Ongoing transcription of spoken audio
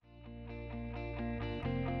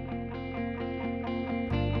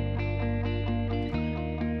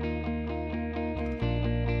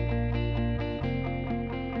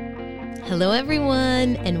Hello,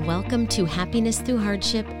 everyone, and welcome to Happiness Through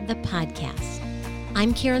Hardship, the podcast.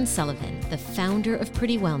 I'm Karen Sullivan, the founder of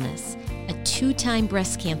Pretty Wellness, a 2-time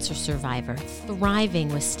breast cancer survivor thriving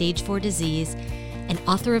with stage 4 disease, and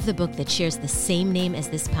author of the book that shares the same name as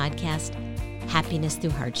this podcast, Happiness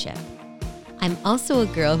Through Hardship. I'm also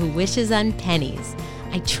a girl who wishes on pennies.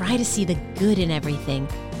 I try to see the good in everything,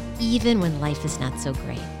 even when life is not so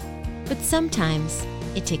great. But sometimes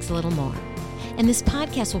it takes a little more. And this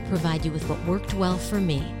podcast will provide you with what worked well for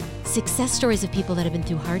me, success stories of people that have been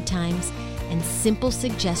through hard times, and simple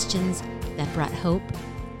suggestions that brought hope,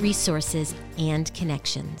 resources, and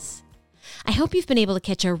connections. I hope you've been able to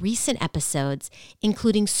catch our recent episodes,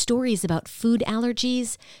 including stories about food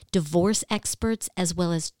allergies, divorce experts, as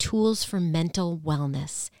well as tools for mental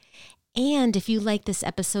wellness. And if you like this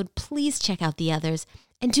episode, please check out the others,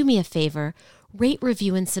 and do me a favor, rate,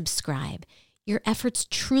 review, and subscribe. Your efforts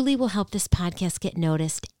truly will help this podcast get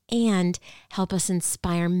noticed and help us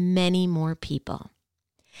inspire many more people.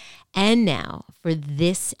 And now for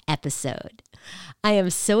this episode. I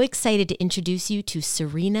am so excited to introduce you to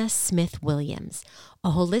Serena Smith Williams,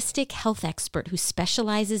 a holistic health expert who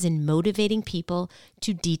specializes in motivating people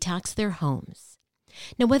to detox their homes.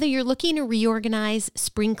 Now, whether you're looking to reorganize,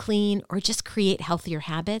 spring clean, or just create healthier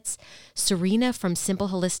habits, Serena from Simple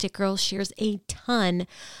Holistic Girl shares a ton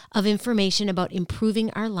of information about improving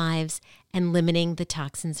our lives and limiting the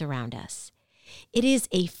toxins around us. It is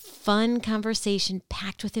a fun conversation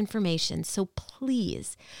packed with information, so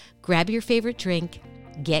please grab your favorite drink,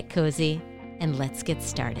 get cozy, and let's get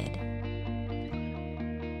started.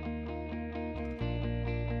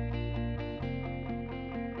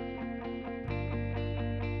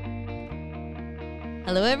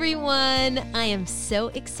 Hello, everyone. I am so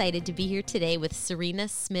excited to be here today with Serena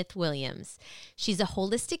Smith Williams. She's a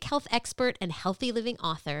holistic health expert and healthy living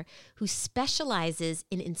author who specializes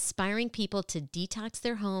in inspiring people to detox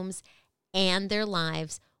their homes and their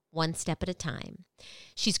lives one step at a time.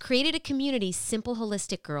 She's created a community, Simple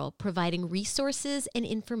Holistic Girl, providing resources and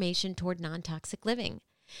information toward non-toxic living.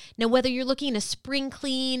 Now, whether you're looking to spring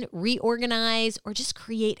clean, reorganize, or just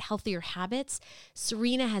create healthier habits,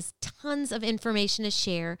 Serena has tons of information to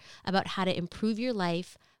share about how to improve your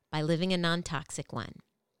life by living a non-toxic one.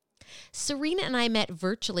 Serena and I met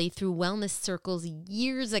virtually through wellness circles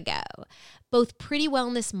years ago. Both Pretty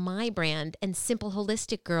Wellness, my brand, and Simple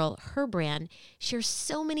Holistic Girl, her brand, share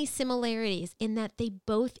so many similarities in that they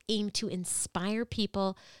both aim to inspire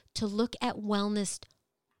people to look at wellness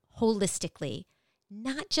holistically.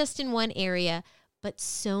 Not just in one area, but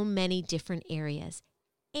so many different areas.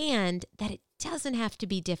 And that it doesn't have to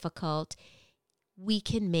be difficult. We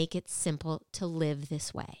can make it simple to live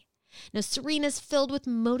this way. Now, Serena's filled with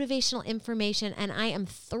motivational information, and I am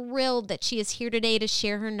thrilled that she is here today to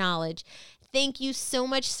share her knowledge. Thank you so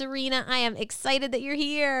much, Serena. I am excited that you're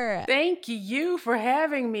here. Thank you for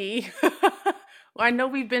having me. I know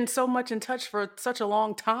we've been so much in touch for such a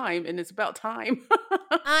long time, and it's about time.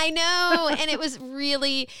 I know. And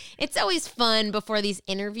it's always fun before these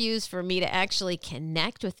interviews for me to actually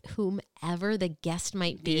connect with whomever the guest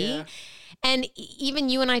might be. Yeah. And even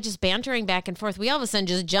you and I just bantering back and forth, we all of a sudden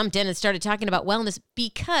just jumped in and started talking about wellness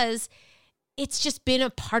because it's just been a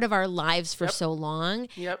part of our lives for so long.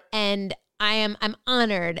 Yep. And I'm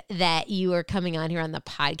honored that you are coming on here on the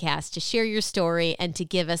podcast to share your story and to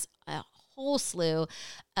give us a whole slew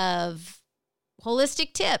of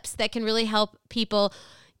holistic tips that can really help people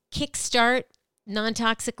kickstart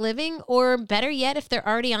non-toxic living, or better yet, if they're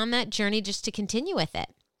already on that journey, just to continue with it.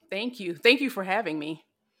 Thank you. Thank you for having me.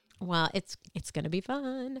 Well, it's going to be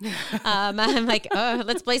fun. I'm like, oh,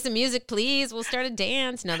 let's play some music, please. We'll start a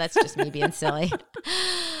dance. No, that's just me being silly.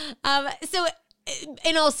 So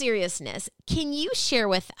in all seriousness, can you share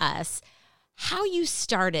with us how you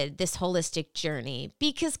started this holistic journey?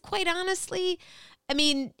 Because quite honestly, I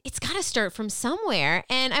mean, it's got to start from somewhere.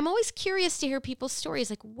 And I'm always curious to hear people's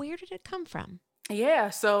stories. Like, where did it come from?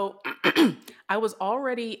 Yeah. So I was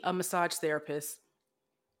already a massage therapist.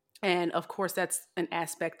 And of course, that's an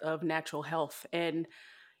aspect of natural health. And,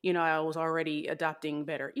 I was already adopting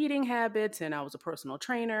better eating habits, and I was a personal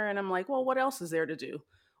trainer. And I'm like, well, what else is there to do?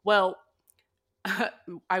 Well,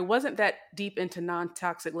 I wasn't that deep into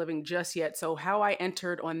non-toxic living just yet. So how I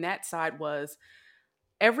entered on that side was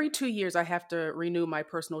every 2 years, I have to renew my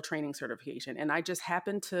personal training certification. And I just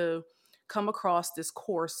happened to come across this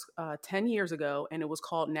course 10 years ago, and it was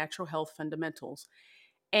called Natural Health Fundamentals.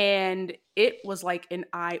 And it was like an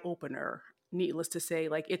eye opener, needless to say.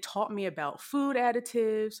 Like, it taught me about food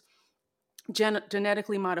additives,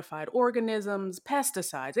 genetically modified organisms,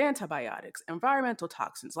 pesticides, antibiotics, environmental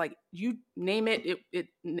toxins, like you name it, it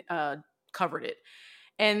covered it.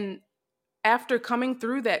 And after coming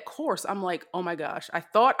through that course, I'm like, oh my gosh, I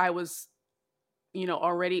thought I was,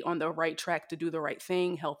 already on the right track to do the right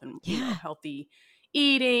thing, health and, Yeah. healthy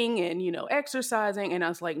eating and, exercising. And I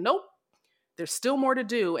was like, nope, there's still more to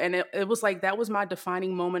do. And it was like, that was my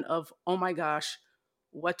defining moment of, oh my gosh,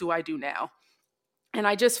 what do I do now? And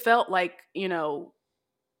I just felt like,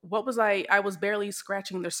 what was I was barely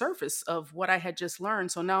scratching the surface of what I had just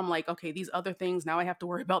learned. So now I'm like, okay, these other things, now I have to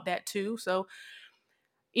worry about that too. So,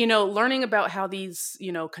 learning about how these,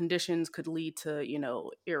 conditions could lead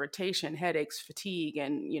to, irritation, headaches, fatigue,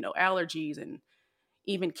 and, allergies and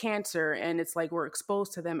even cancer. And it's like we're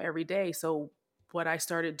exposed to them every day. So what I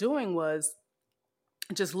started doing was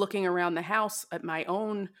just looking around the house at my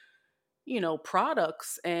own,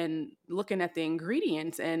 products and looking at the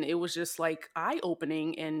ingredients. And it was just like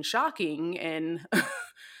eye-opening and shocking and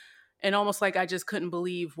and almost like I just couldn't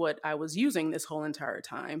believe what I was using this whole entire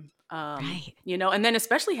time. Right. And then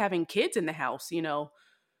especially having kids in the house,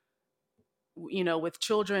 with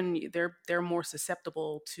children, they're more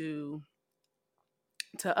susceptible to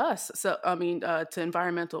us. So I mean, to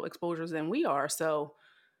environmental exposures than we are. So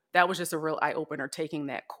that was just a real eye opener taking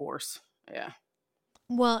that course. Yeah.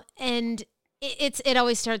 Well, and it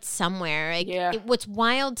always starts somewhere. Like, Yeah. what's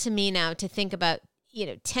wild to me now to think about,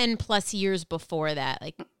 10 plus years before that,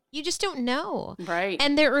 like, you just don't know. Right.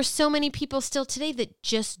 And there are so many people still today that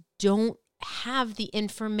just don't have the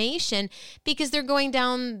information because they're going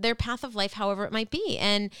down their path of life, however it might be.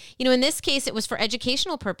 And, in this case, it was for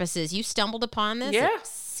educational purposes. You stumbled upon this. Yeah. It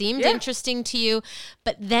seemed interesting to you.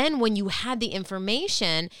 But then when you had the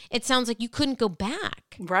information, it sounds like you couldn't go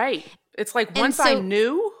back. Right. It's like once I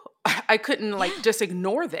knew, I couldn't just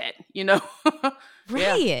ignore that,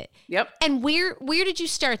 Right. Yeah. Yep. And where did you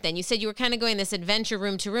start then? You said you were kind of going this adventure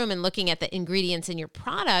room to room and looking at the ingredients in your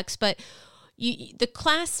products, but the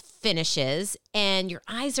class finishes and your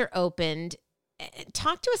eyes are opened.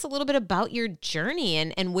 Talk to us a little bit about your journey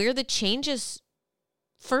and where the changes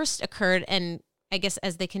first occurred and I guess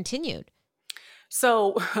as they continued.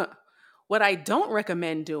 So what I don't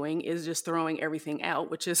recommend doing is just throwing everything out,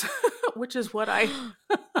 which is what I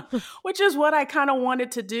kind of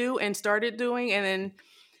wanted to do and started doing. And then,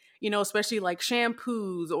 especially like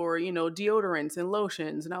shampoos or, deodorants and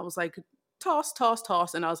lotions. And I was like, toss, toss,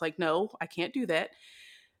 toss. And I was like, no, I can't do that.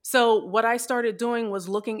 So what I started doing was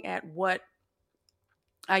looking at what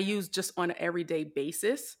I use just on an everyday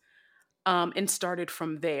basis, and started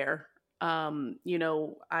from there.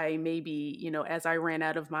 I maybe, as I ran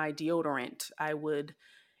out of my deodorant, I would,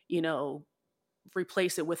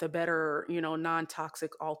 replace it with a better,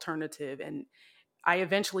 non-toxic alternative. And I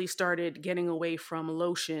eventually started getting away from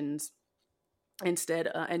lotions instead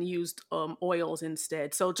and used oils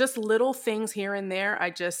instead. So just little things here and there.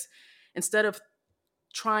 Instead of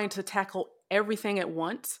trying to tackle everything at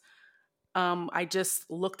once, I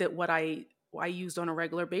just looked at what I used on a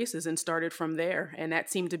regular basis and started from there. And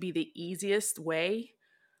that seemed to be the easiest way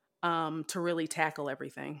to really tackle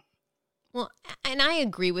everything. Well, and I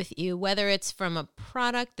agree with you, whether it's from a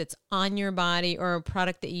product that's on your body or a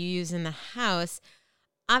product that you use in the house,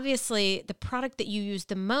 obviously the product that you use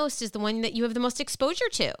the most is the one that you have the most exposure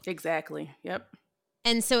to. Exactly. Yep.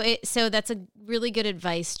 And so that's a really good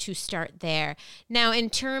advice to start there. Now, in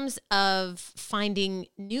terms of finding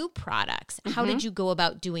new products, how did you go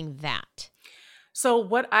about doing that? So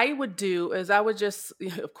what I would do is I would just,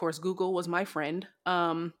 of course, Google was my friend.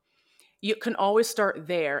 You can always start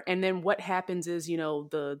there. And then what happens is,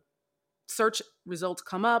 the search results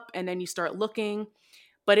come up and then you start looking,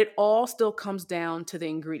 but it all still comes down to the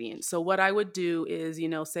ingredients. So what I would do is,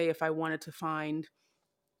 say if I wanted to find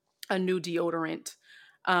a new deodorant,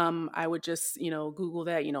 I would just, Google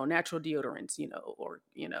that, natural deodorants, or,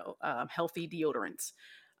 healthy deodorants.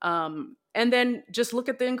 And then just look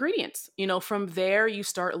at the ingredients. From there, you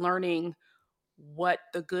start learning what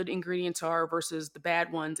the good ingredients are versus the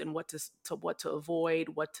bad ones and what to avoid,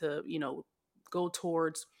 what to, go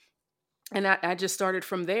towards. And I just started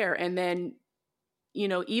from there. And then,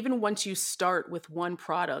 even once you start with one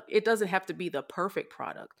product, it doesn't have to be the perfect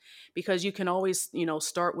product because you can always,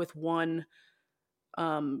 start with one,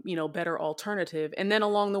 better alternative. And then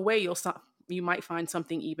along the way, you might find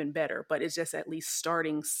something even better, but it's just at least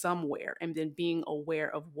starting somewhere and then being aware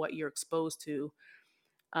of what you're exposed to,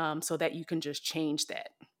 so that you can just change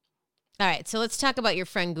that. All right. So let's talk about your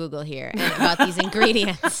friend Google here and about these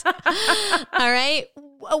ingredients. All right.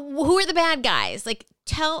 Who are the bad guys? Like,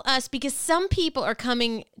 tell us, because some people are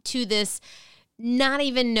coming to this not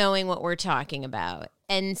even knowing what we're talking about.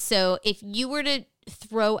 And so if you were to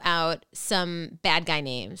throw out some bad guy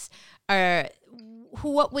names,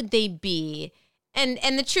 what would they be? And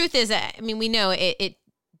the truth is, I mean, we know it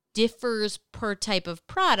differs per type of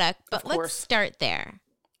product, but let's start there.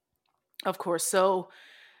 Of course. So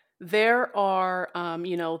there are,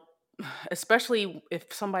 especially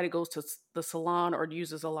if somebody goes to the salon or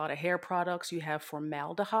uses a lot of hair products, you have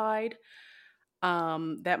formaldehyde.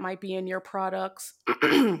 That might be in your products.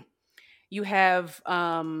 You have,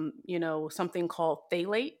 something called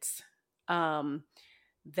phthalates.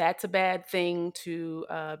 That's a bad thing to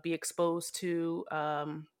be exposed to.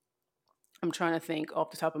 I'm trying to think off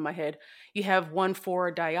the top of my head. You have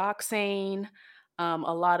 1,4-dioxane,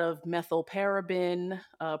 a lot of methylparaben,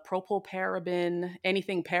 propylparaben,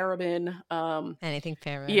 anything paraben. Anything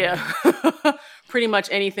paraben. Yeah, pretty much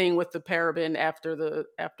anything with the paraben after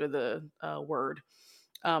the word.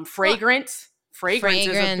 Fragrance. Fragrance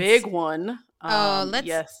is a big one.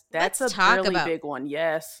 Yes, that's a really big one.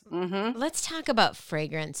 Yes. Mm-hmm. Let's talk about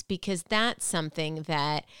fragrance, because that's something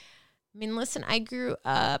that, I mean, listen, I grew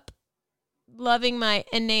up loving my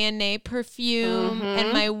Ane perfume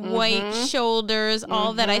and my white shoulders,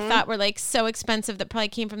 all that I thought were like so expensive that probably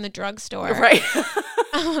came from the drugstore. Right.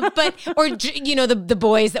 The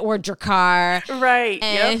boys that wore Drakkar. Right.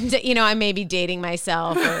 And, I may be dating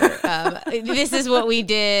myself. Or, this is what we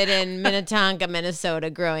did in Minnetonka, Minnesota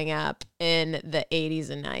growing up in the 80s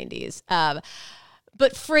and 90s.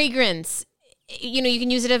 But fragrance, you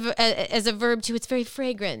can use it as a verb too. It's very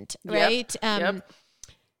fragrant, right? Yep.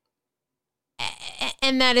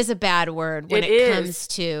 And that is a bad word when it comes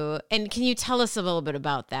to, and can you tell us a little bit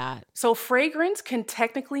about that? So fragrance can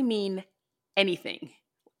technically mean anything,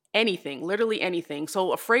 literally anything.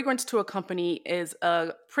 So a fragrance to a company is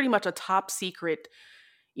pretty much a top secret,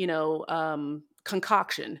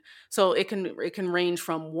 concoction. So it can range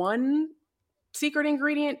from one secret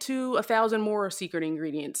ingredient to 1,000 more secret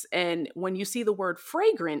ingredients. And when you see the word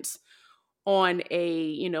fragrance on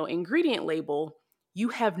a, ingredient label, you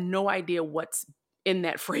have no idea what's in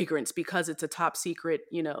that fragrance because it's a top secret,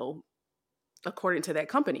 according to that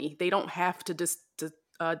company. They don't have to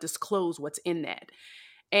disclose what's in that.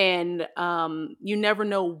 And you never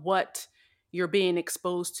know what you're being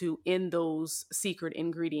exposed to in those secret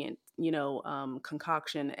ingredient,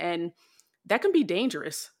 concoction. And that can be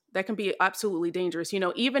dangerous. That can be absolutely dangerous.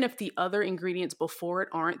 Even if the other ingredients before it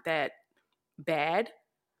aren't that bad,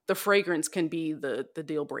 the fragrance can be the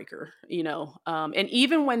deal breaker, and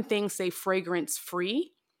even when things say fragrance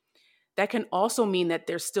free, that can also mean that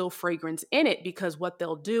there's still fragrance in it, because what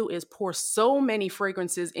they'll do is pour so many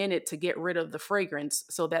fragrances in it to get rid of the fragrance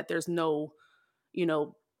so that there's no,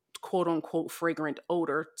 quote unquote fragrant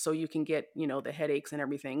odor. So you can get, the headaches and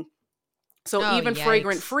everything. So even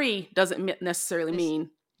fragrant free doesn't necessarily mean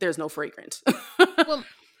there's no fragrance. Well,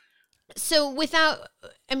 so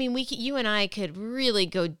you and I could really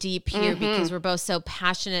go deep here because we're both so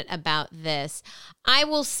passionate about this. I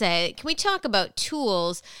will say, can we talk about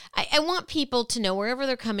tools? I want people to know wherever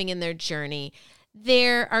they're coming in their journey,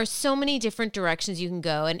 there are so many different directions you can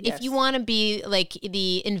go. And if you want to be like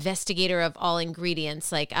the investigator of all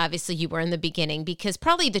ingredients, like obviously you were in the beginning, because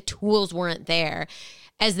probably the tools weren't there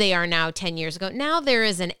as they are now 10 years ago. Now there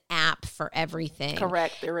is an app for everything.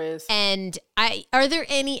 Correct, there is. And are there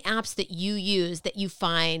any apps that you use that you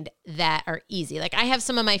find that are easy? Like I have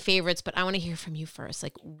some of my favorites, but I want to hear from you first.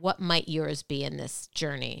 Like what might yours be in this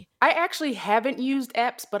journey? I actually haven't used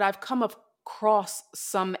apps, but I've come across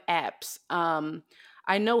some apps.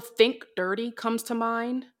 I know Think Dirty comes to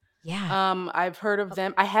mind. Yeah. I've heard of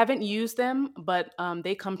them. I haven't used them, but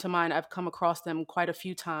they come to mind. I've come across them quite a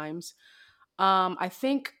few times. I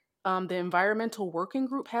think the Environmental Working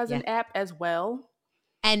Group has an app as well.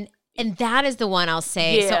 And that is the one I'll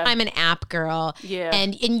say. Yeah. So I'm an app girl. Yeah.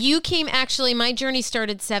 And you came, actually, my journey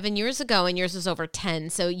started 7 years ago and yours was over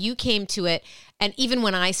 10. So you came to it. And even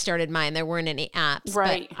when I started mine, there weren't any apps.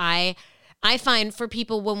 Right. But I find for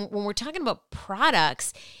people, when we're talking about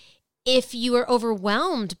products, if you are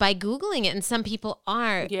overwhelmed by Googling it, and some people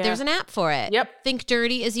are, there's an app for it. Yep. Think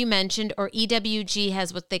Dirty, as you mentioned, or EWG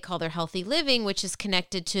has what they call their Healthy Living, which is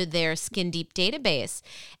connected to their Skin Deep database.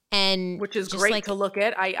 And which is great to look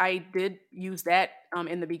at. I did use that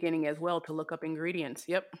in the beginning as well to look up ingredients.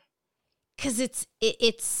 Yep. Because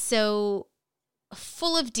it's so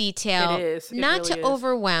full of detail. It is. Not to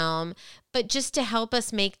overwhelm, but just to help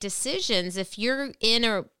us make decisions. If you're in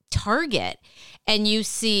a Target and you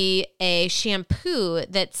see a shampoo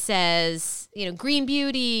that says, green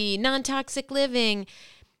beauty, non-toxic living,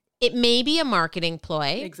 it may be a marketing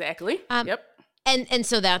ploy. Exactly. Yep. And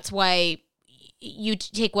so that's why you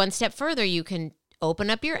take one step further. You can open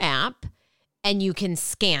up your app and you can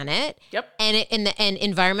scan it. Yep. And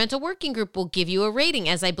Environmental Working Group will give you a rating,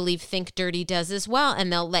 as I believe Think Dirty does as well.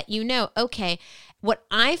 And they'll let you know, okay, what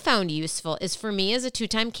I found useful is, for me as a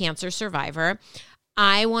 2-time cancer survivor,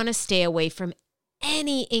 I want to stay away from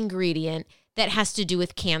any ingredient that has to do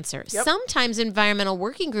with cancer. Yep. Sometimes Environmental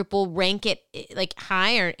Working Group will rank it like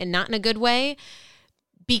higher, and not in a good way,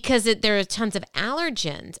 because there are tons of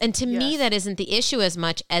allergens. And to me, that isn't the issue as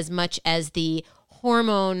much as the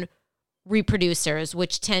hormone reproducers,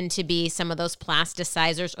 which tend to be some of those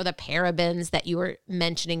plasticizers or the parabens that you were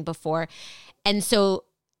mentioning before. And so,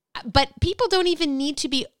 but people don't even need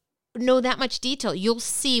to know that much detail. You'll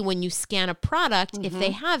see when you scan a product, if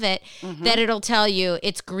they have it, that it'll tell you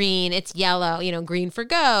it's green, it's yellow, green for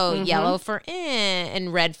go, yellow for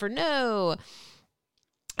and red for no.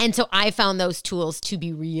 And so I found those tools to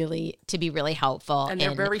be really helpful. And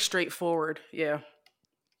they're very straightforward. Yeah.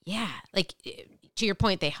 Yeah. Like, to your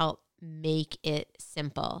point, they help make it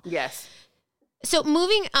simple. Yes. So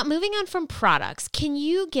moving on from products, can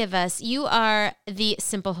you give us, you are the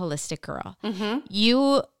Simple Holistic Girl.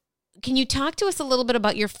 Can you talk to us a little bit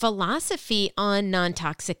about your philosophy on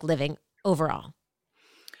non-toxic living overall?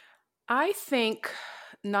 I think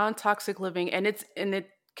non-toxic living, and it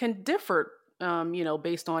can differ,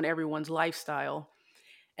 based on everyone's lifestyle.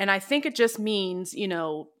 And I think it just means,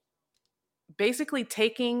 basically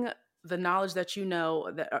taking the knowledge that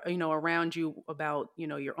around you about,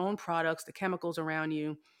 your own products, the chemicals around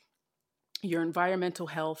you, your environmental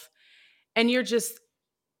health, and you're just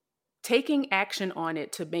taking action on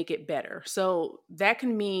it to make it better. So that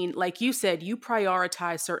can mean, like you said, you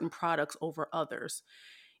prioritize certain products over others.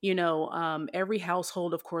 Every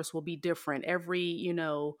household, of course, will be different. Every,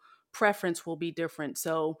 preference will be different.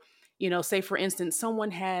 So, say for instance, someone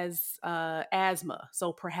has asthma.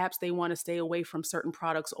 So perhaps they want to stay away from certain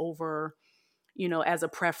products over, as a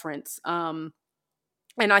preference. And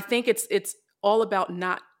I think it's all about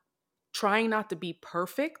trying not to be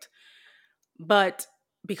perfect, but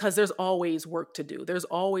because there's always work to do. There's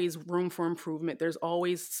always room for improvement. There's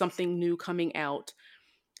always something new coming out.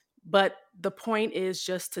 But the point is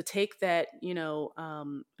just to take that,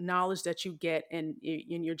 knowledge that you get and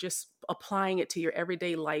you're just applying it to your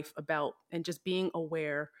everyday life and just being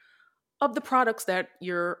aware of the products that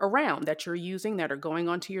you're around, that you're using, that are going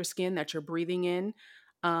onto your skin, that you're breathing in.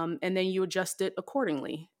 And then you adjust it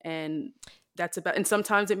accordingly. And and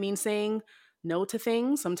sometimes it means saying no to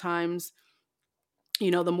things. Sometimes,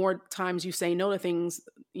 the more times you say no to things,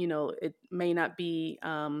 it may not be,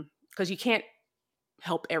 because you can't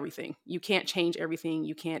help everything. You can't change everything.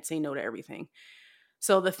 You can't say no to everything.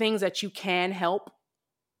 So the things that you can help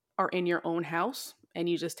are in your own house, and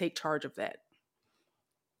you just take charge of that.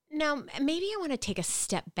 Now, maybe I want to take a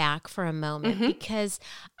step back for a moment, because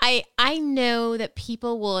I know that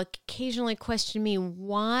people will occasionally question me,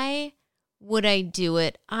 why would I do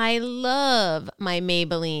it? I love my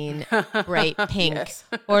Maybelline Bright Pink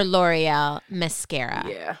or L'Oreal mascara.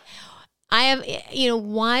 Yeah. I have,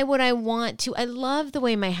 why would I want to? I love the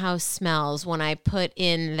way my house smells when I put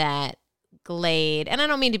in that Glade. And I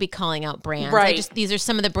don't mean to be calling out brands. Right. These are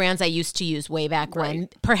some of the brands I used to use way back when.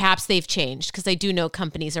 Perhaps they've changed, because I do know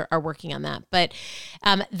companies are working on that. But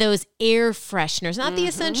those air fresheners, not the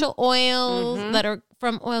essential oils that are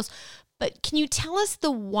from oils. But can you tell us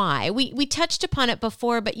the why? We touched upon it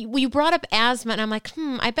before, but you brought up asthma, and I'm like,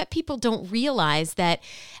 I bet people don't realize that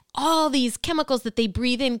all these chemicals that they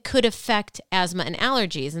breathe in could affect asthma and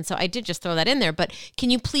allergies. And so I did just throw that in there. But can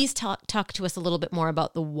you please talk to us a little bit more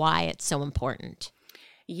about the why it's so important?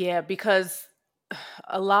 Yeah, because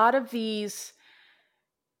a lot of these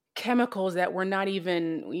chemicals that we're not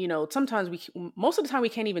even, sometimes most of the time we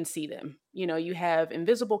can't even see them. You have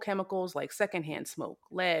invisible chemicals like secondhand smoke,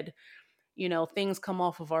 lead, things come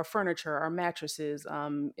off of our furniture, our mattresses,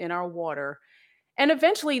 in our water. And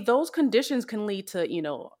eventually those conditions can lead to,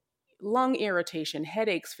 lung irritation,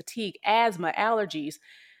 headaches, fatigue, asthma, allergies,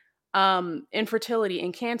 infertility,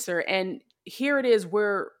 and cancer. And here it is,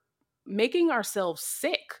 we're making ourselves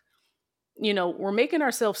sick. We're making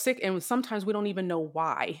ourselves sick, and sometimes we don't even know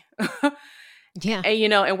why. Yeah.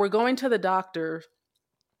 And, and we're going to the doctor,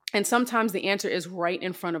 and sometimes the answer is right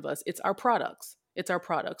in front of us. It's our products.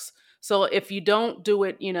 So if you don't do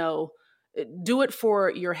it, do it for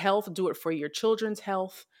your health, do it for your children's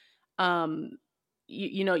health.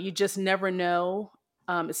 You just never know,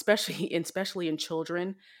 especially in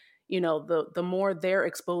children. The more they're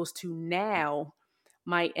exposed to now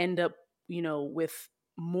might end up, with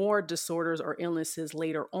more disorders or illnesses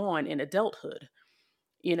later on in adulthood.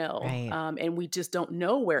 Right. And we just don't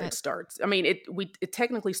know where it starts. I mean, it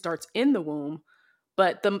technically starts in the womb,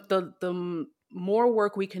 but the more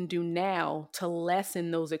work we can do now to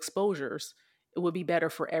lessen those exposures, it would be better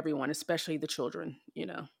for everyone, especially the children, you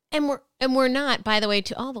know. And we're not, by the way,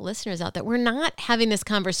 to all the listeners out there, we're not having this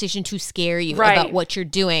conversation to scare you Right. about what you're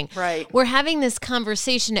doing. Right. We're having this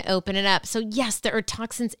conversation to open it up. So yes, there are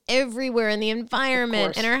toxins everywhere in the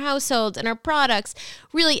environment, in our households, and our products,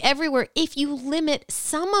 really everywhere. If you limit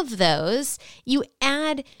some of those, you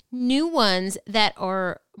add new ones that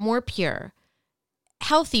are more pure,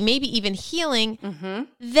 healthy, maybe even healing,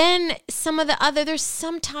 then some of the other, there's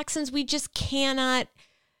some toxins we just cannot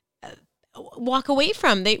walk away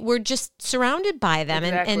from. We're just surrounded by them.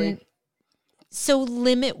 Exactly. And so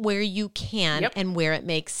limit where you can Yep. and where it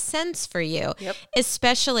makes sense for you. Yep.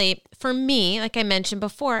 Especially for me, like I mentioned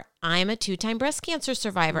before, I'm a 2-time breast cancer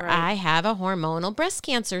survivor. Right. I have a hormonal breast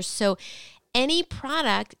cancer. So any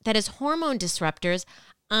product that is hormone disruptors,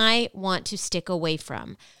 I want to stick away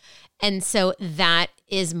from. And so that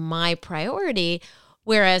is my priority.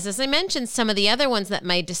 Whereas, as I mentioned, some of the other ones that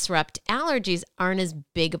might disrupt allergies aren't as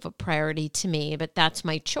big of a priority to me, but that's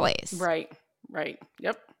my choice. Right.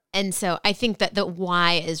 Yep. And so I think that the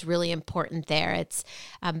why is really important there. It's,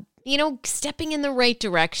 stepping in the right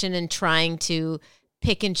direction and trying to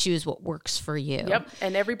pick and choose what works for you. Yep.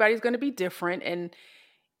 And everybody's going to be different. And,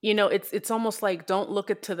 you know, it's almost like don't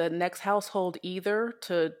look to the next household either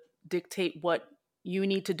to dictate what you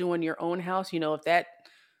need to do in your own house. You know,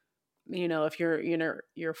 if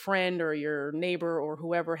your friend or your neighbor or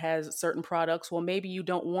whoever has certain products, well, maybe you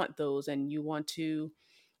don't want those and you want to,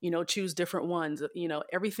 choose different ones. You know,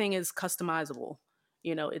 everything is customizable.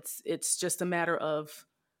 You know, it's just a matter of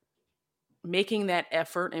making that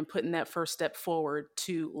effort and putting that first step forward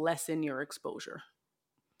to lessen your exposure.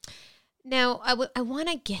 Now, I want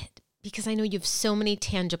to get, because I know you have so many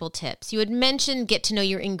tangible tips. You had mentioned get to know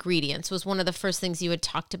your ingredients was one of the first things you had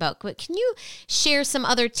talked about. But can you share some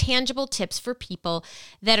other tangible tips for people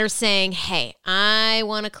that are saying, hey, I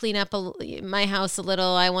want to clean up my house a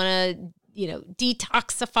little. I want to,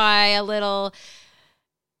 detoxify a little.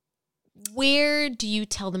 Where do you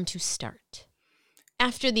tell them to start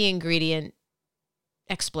after the ingredient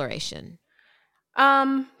exploration?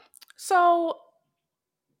 So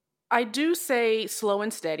I do say slow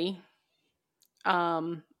and steady.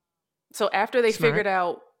 So after they Smart. figured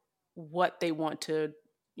out what they want to,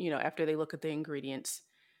 after they look at the ingredients,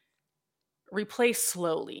 replace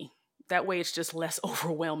slowly. That way it's just less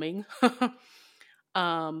overwhelming.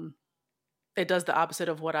 It does the opposite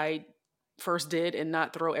of what I first did and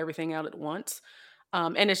not throw everything out at once.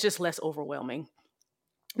 And it's just less overwhelming.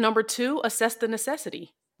 Number 2, assess the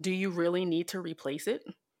necessity. Do you really need to replace it?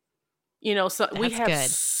 So we That's have good.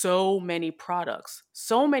 so many products,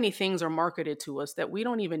 so many things are marketed to us that we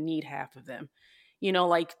don't even need half of them.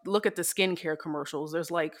 Like look at the skincare commercials.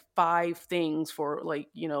 There's like 5 things for like,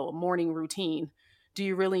 a morning routine. Do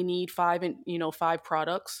you really need 5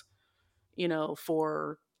 products,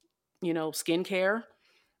 for, skincare?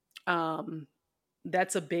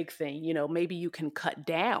 That's a big thing. Maybe you can cut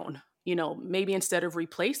down, maybe instead of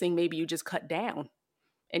replacing, maybe you just cut down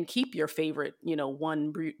and keep your favorite,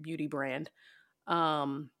 one beauty brand.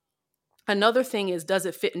 Another thing is, does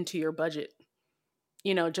it fit into your budget?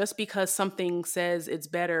 Just because something says it's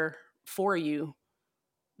better for you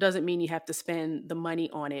doesn't mean you have to spend the money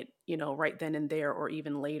on it, right then and there or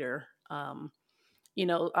even later.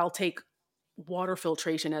 I'll take water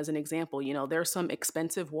filtration as an example. There's some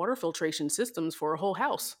expensive water filtration systems for a whole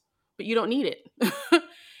house, but you don't need it.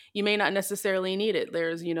 You may not necessarily need it.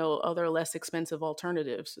 There's, other less expensive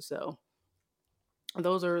alternatives. So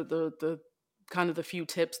those are the kind of the few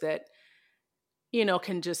tips that,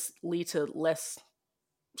 can just lead to less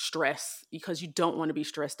stress, because you don't want to be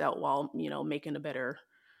stressed out while, making a better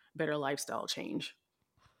lifestyle change.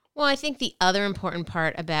 Well, I think the other important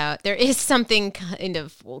part about, there is something kind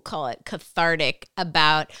of, we'll call it cathartic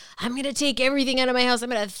about, I'm going to take everything out of my house, I'm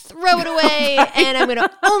going to throw it away, and I'm going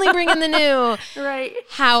to only bring in the new. Right.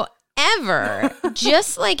 However,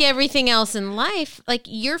 just like everything else in life, like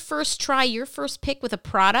your first try, your first pick with a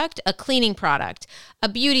product, a cleaning product, a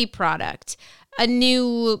beauty product, a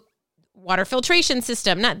new water filtration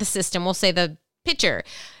system, not the system, we'll say the pitcher,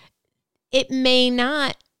 you may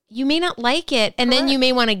not like it, and then you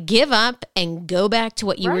may want to give up and go back to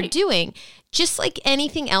what you were doing. Just like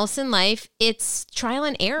anything else in life, it's trial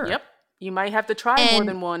and error. Yep. You might have to try more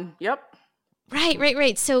than one. Yep.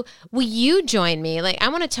 Right. So will you join me? Like, I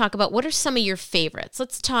want to talk about what are some of your favorites.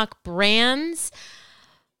 Let's talk brands.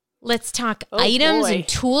 Let's talk items and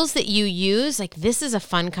tools that you use. Like, this is a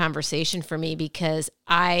fun conversation for me because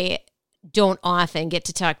I don't often get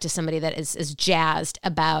to talk to somebody that is as jazzed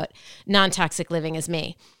about non-toxic living as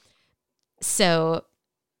me. So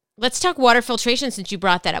let's talk water filtration since you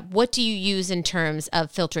brought that up. What do you use in terms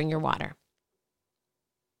of filtering your water?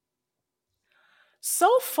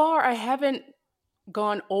 So far, I haven't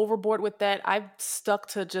gone overboard with that. I've stuck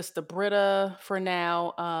to just the Brita for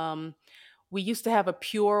now. We used to have a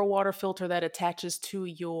pure water filter that attaches to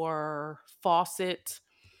your faucet.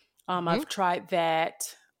 I've tried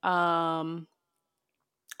that. I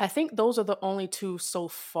think those are the only two so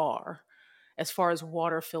far as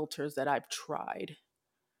water filters that I've tried.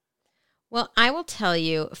 Well, I will tell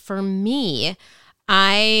you, for me,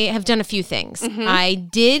 I have done a few things. I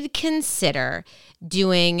did consider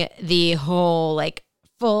doing the whole like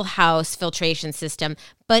full house filtration system,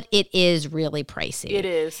 but it is really pricey. It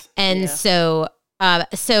is. And so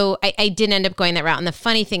I didn't end up going that route. And the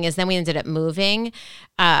funny thing is then we ended up moving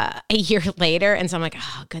a year later. And so I'm like,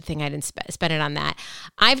 oh, good thing I didn't spend it on that.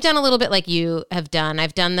 I've done a little bit like you have done.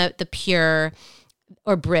 I've done the pure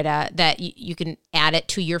or Brita that you can add it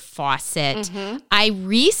to your faucet. I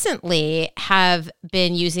recently have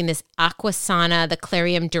been using this Aquasana, the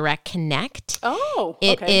Clarium Direct Connect. Oh,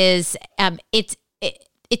 okay. It is,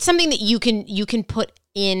 it's something that you can put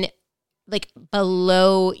in like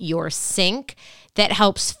below your sink that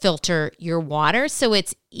helps filter your water. So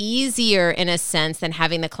it's easier in a sense than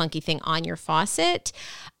having the clunky thing on your faucet.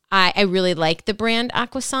 I really like the brand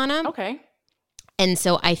Aquasana. Okay. And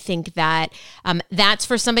so I think that that's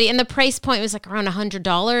for somebody, and the price point was like around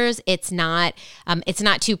 $100. It's not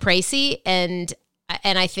too pricey, and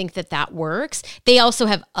I think that works. They also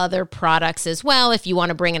have other products as well if you want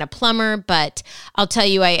to bring in a plumber. But I'll tell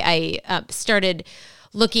you, I started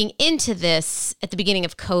looking into this at the beginning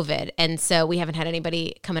of COVID, and so we haven't had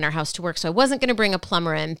anybody come in our house to work. So I wasn't going to bring a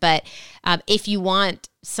plumber in, but if you want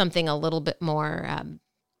something a little bit more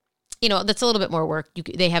that's a little bit more work.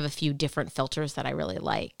 They have a few different filters that I really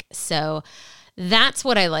like. So that's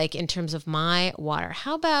what I like in terms of my water.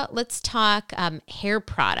 How about let's talk hair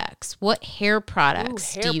products. What hair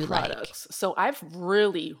products do you like? So I've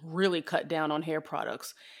really, really cut down on hair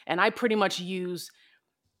products. And I pretty much use,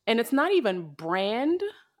 and it's not even brand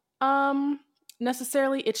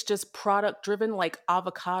necessarily. It's just product driven, like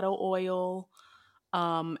avocado oil,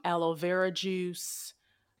 aloe vera juice,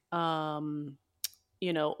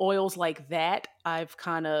 oils like that,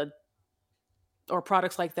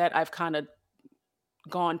 products like that, I've kind of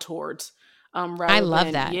gone towards. I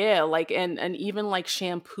love that. Yeah, like and even like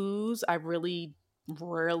shampoos, I really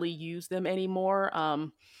rarely use them anymore.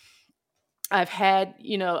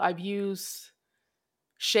 I've used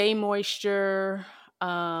Shea Moisture.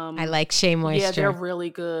 I like Shea Moisture. Yeah, they're really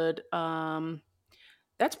good.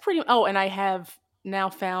 That's pretty. Oh, and I have now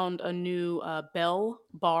found a new Bell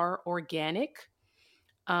Bar Organic.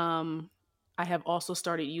 I have also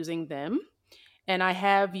started using them, and I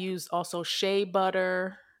have used also shea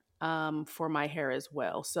butter for my hair as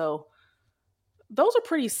well. So those are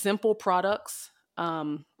pretty simple products.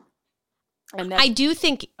 And I do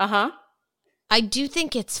think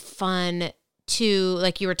it's fun to,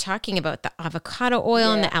 like you were talking about, the avocado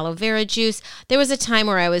oil and the aloe vera juice. There was a time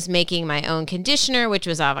where I was making my own conditioner, which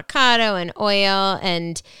was avocado and oil,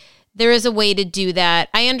 and there is a way to do that.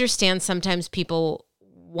 I understand sometimes people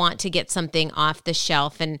want to get something off the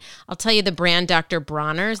shelf, and I'll tell you the brand Dr.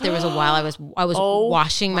 Bronner's. There was a while I was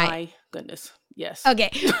washing my goodness. Yes. Okay.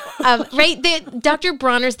 Right. The Dr.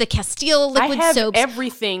 Bronner's, the Castile liquid I have soaps.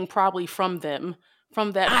 Everything probably from them.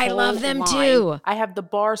 From that I whole love them line. too. I have the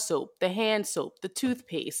bar soap, the hand soap, the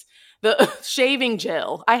toothpaste, the shaving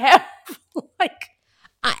gel. I have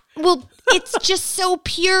it's just so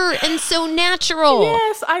pure and so natural.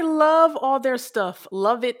 Yes, I love all their stuff.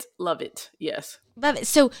 Love it. Love it. Yes. Love it.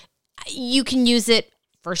 So you can use it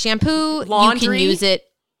for shampoo. Laundry. You can use it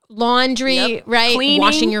laundry, right? Cleaning.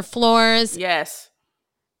 Washing your floors. Yes.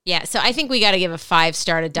 Yeah. So I think we got to give a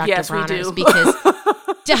 5-star to Dr. Bronner's we do. because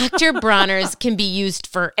Dr. Bronner's can be used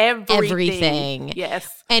for everything.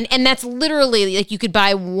 Yes. And that's literally like you could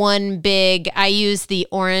buy one big, I use the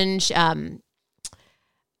orange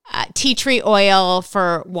tea tree oil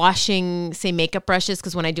for washing, say, makeup brushes,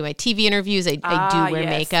 because when I do my TV interviews, I do wear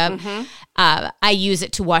makeup. I use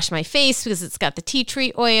it to wash my face because it's got the tea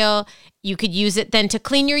tree oil. You could use it then to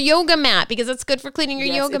clean your yoga mat because it's good for cleaning your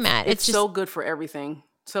yoga mat. It's just so good for everything.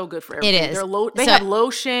 So good for everything. It is. They have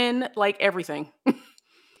lotion, like everything.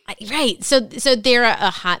 Right. So they're a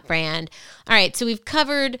hot brand. All right. So we've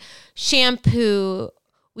covered shampoo.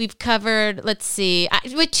 We've covered, let's see,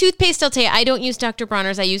 with toothpaste, I'll tell you, I don't use Dr.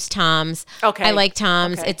 Bronner's. I use Tom's. Okay. I like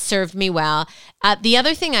Tom's. Okay. It served me well. The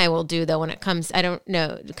other thing I will do, though, when it comes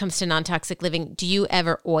to non-toxic living, do you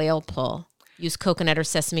ever oil pull? Use coconut or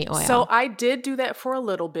sesame oil? So I did do that for a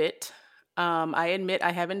little bit. I admit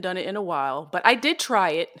I haven't done it in a while, but I did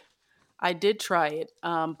try it. I did try it,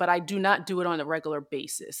 but I do not do it on a regular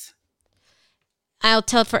basis. I'll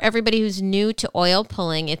tell for everybody who's new to oil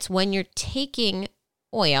pulling, it's when you're taking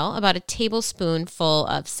oil, about a tablespoonful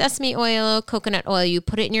of sesame oil, coconut oil, you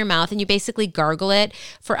put it in your mouth and you basically gargle it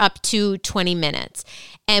for up to 20 minutes.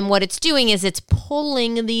 And what it's doing is it's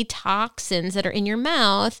pulling the toxins that are in your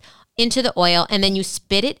mouth into the oil, and then you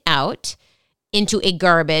spit it out into a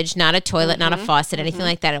garbage, not a toilet, not a faucet, anything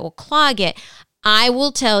like that. It will clog it. I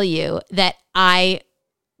will tell you that I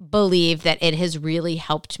believe that it has really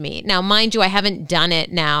helped me. Now, mind you, I haven't done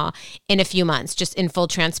it now in a few months, just in full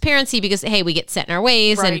transparency, because, hey, we get set in our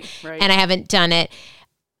ways, and I haven't done it.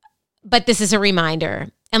 But this is a reminder,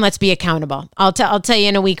 and let's be accountable. I'll tell you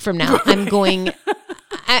in a week from now, I'm going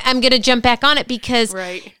to jump back on it, because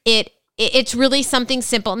it's really something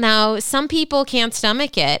simple. Now, some people can't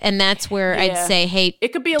stomach it, and that's where I'd say, hey, it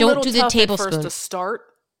could be a don't little do the tough tablespoon at first to start,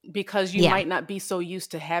 because you might not be so used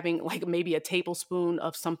to having like maybe a tablespoon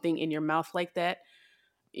of something in your mouth like that.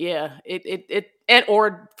 Yeah,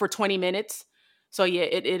 or for 20 minutes. So yeah,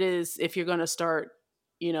 it is, if you're going to start,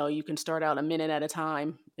 you can start out a minute at a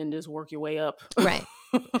time and just work your way up. Right.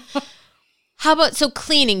 How about, so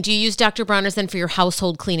cleaning, do you use Dr. Bronner's then for your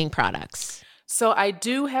household cleaning products? So I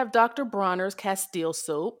do have Dr. Bronner's Castile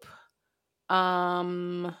soap.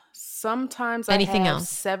 Sometimes Anything I have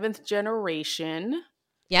else? 7th Generation.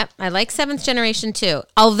 Yep, I like 7th Generation too.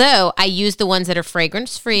 Although I use the ones that are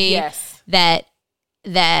fragrance free, that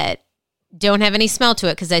don't have any smell to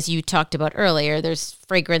it, because as you talked about earlier, there's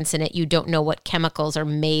fragrance in it. You don't know what chemicals are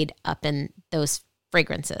made up in those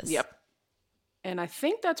fragrances. Yep. And I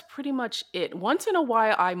think that's pretty much it. Once in a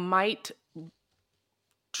while, I might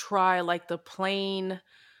try like the plain,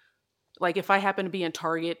 like if I happen to be in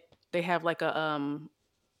Target, they have like a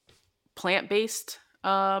plant-based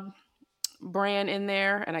brand in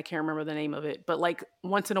there, and I can't remember the name of it, but like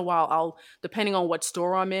once in a while, I'll, depending on what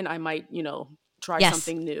store I'm in, I might, try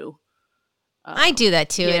something new. I do that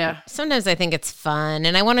too. Yeah. And sometimes I think it's fun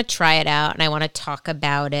and I want to try it out and I want to talk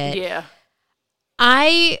about it. Yeah.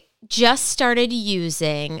 I just started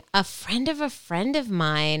using a friend of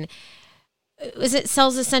mine. It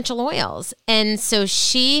sells essential oils. And so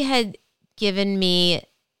she had given me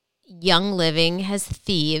Young Living has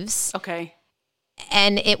Thieves. Okay.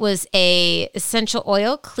 And it was a essential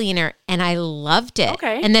oil cleaner, and I loved it.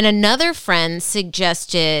 Okay. And then another friend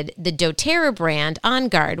suggested the doTERRA brand On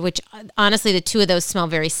Guard, which honestly, the two of those smell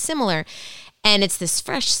very similar. And it's this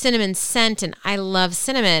fresh cinnamon scent, and I love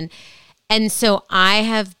cinnamon. And so I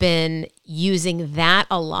have been using that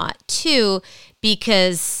a lot too,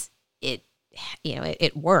 because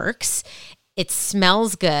it works. It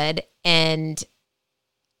smells good, and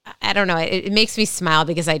I don't know. It makes me smile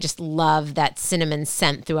because I just love that cinnamon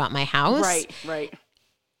scent throughout my house. Right.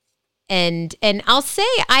 And I'll say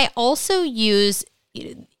I also use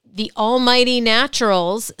the almighty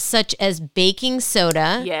naturals, such as baking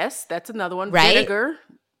soda. Yes, that's another one. Right? Vinegar.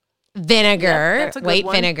 Yep, that's a good white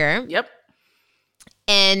one. vinegar. Yep.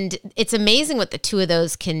 And it's amazing what the two of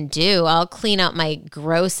those can do. I'll clean out my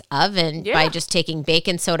gross oven by just taking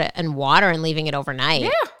baking soda and water and leaving it overnight. Yeah.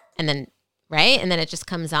 And then, right? And then it just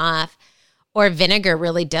comes off. Or vinegar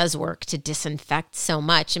really does work to disinfect so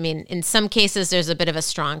much. I mean, in some cases, there's a bit of a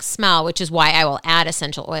strong smell, which is why I will add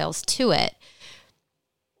essential oils to it.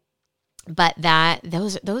 But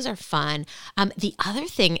those are fun. The other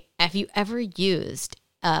thing, have you ever used,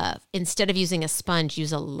 instead of using a sponge,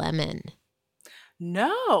 use a lemon?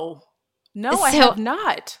 No, I have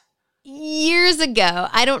not. Years ago,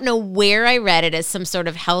 I don't know where I read it as some sort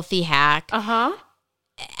of healthy hack. Uh-huh.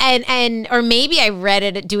 And or maybe I read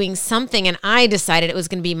it doing something and I decided it was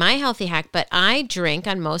going to be my healthy hack, but I drink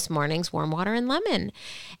on most mornings warm water and lemon.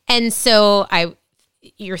 And so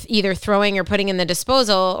you're either throwing or putting in the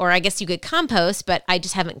disposal, or I guess you could compost, but I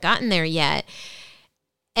just haven't gotten there yet.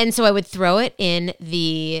 And so I would throw it in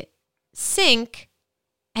the sink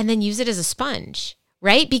and then use it as a sponge,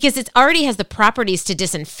 right? Because it already has the properties to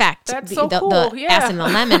disinfect the acid in the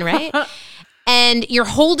lemon, right? And you're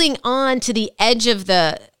holding on to the edge of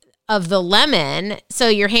the lemon, so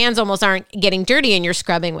your hands almost aren't getting dirty and you're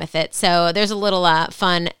scrubbing with it. So there's a little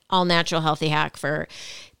fun, all-natural healthy hack for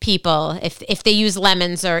people if they use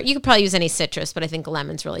lemons, or you could probably use any citrus, but I think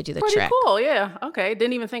lemons really do the trick. Pretty cool, yeah. Okay,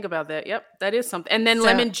 didn't even think about that. Yep, that is something. And then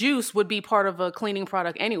lemon juice would be part of a cleaning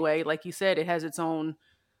product anyway. Like you said, it has its own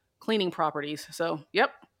cleaning properties. So,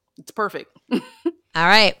 yep, it's perfect. All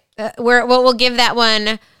right. We'll give that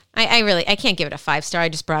one I can't give it a 5-star. I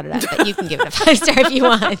just brought it up, but you can give it a 5-star if you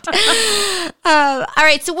want. All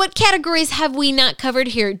right. So what categories have we not covered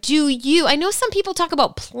here? I know some people talk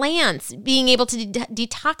about plants being able to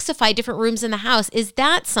detoxify different rooms in the house. Is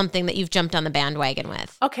that something that you've jumped on the bandwagon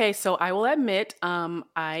with? Okay. So I will admit,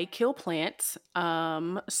 I kill plants.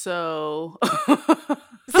 So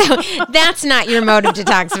So that's not your mode of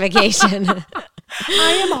detoxification.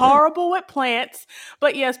 I am horrible with plants,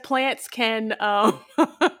 but yes, plants can,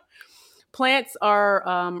 plants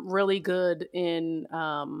are really good in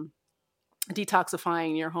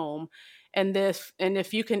detoxifying your home. And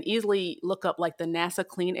if you can easily look up like the NASA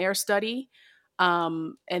Clean Air Study,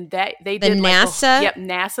 and that they The did NASA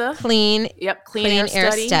NASA Clean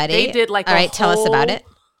Air Study. They did like all right, tell us about it.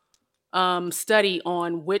 Study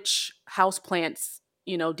on which houseplants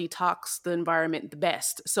detox the environment the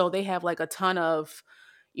best. So they have like a ton of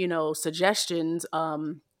suggestions,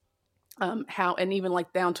 how, and even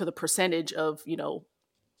like down to the percentage of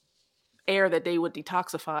air that they would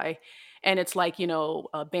detoxify. And it's like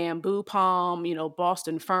a bamboo palm,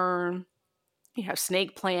 Boston fern, you have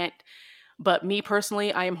snake plant. But me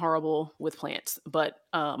personally, I am horrible with plants. But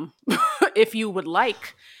if you would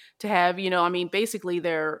like to have, basically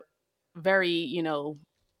they're very,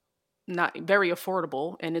 not very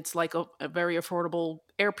affordable, and it's like a very affordable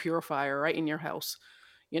air purifier right in your house,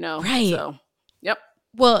 Right. So, yep.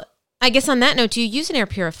 Well, I guess on that note, do you use an air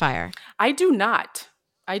purifier? I do not.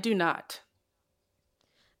 I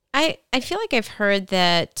feel like I've heard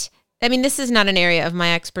that. I mean, this is not an area of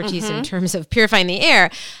my expertise in terms of purifying the air.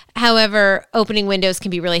 However, opening windows can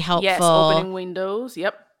be really helpful. Yes, opening windows.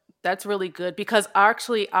 Yep. That's really good, because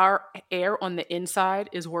actually our air on the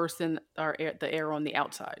inside is worse than the air on the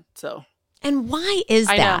outside. So, and why is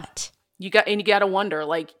I know. that? You got to wonder,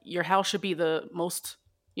 like, your house should be the most,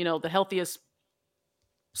 the healthiest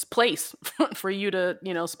place for you to,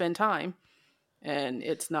 spend time, and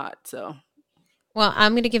it's not. So, Well,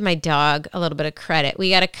 I'm going to give my dog a little bit of credit. We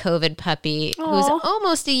got a COVID puppy who's Aw.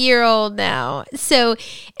 almost a year old now. So,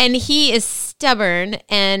 and he is stubborn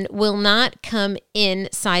and will not come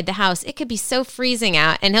inside the house. It could be so freezing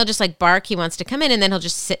out, and he'll just like bark. He wants to come in, and then he'll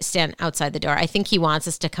just stand outside the door. I think he wants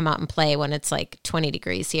us to come out and play when it's like 20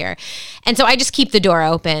 degrees here. And so I just keep the door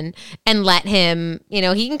open and let him,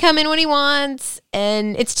 he can come in when he wants.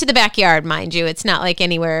 And it's to the backyard, mind you. It's not like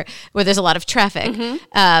anywhere where there's a lot of traffic,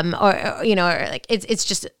 or like it's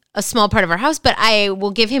just a small part of our house. But I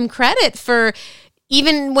will give him credit for,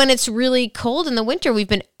 even when it's really cold in the winter, we've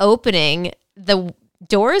been opening the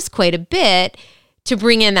doors quite a bit to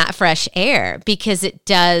bring in that fresh air, because it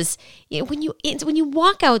does, when you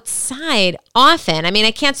walk outside often, I mean,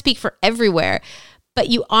 I can't speak for everywhere, but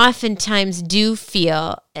you oftentimes do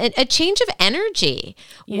feel a change of energy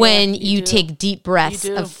when you take deep breaths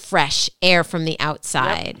of fresh air from the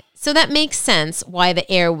outside. Yep. So that makes sense why the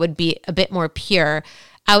air would be a bit more pure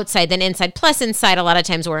outside than inside. Plus, inside, a lot of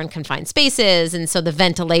times we're in confined spaces, and so the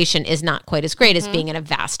ventilation is not quite as great as being in a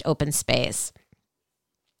vast open space.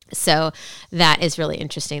 So that is really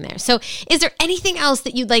interesting there. So is there anything else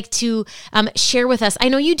that you'd like to share with us? I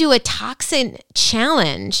know you do a toxin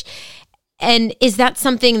challenge. And is that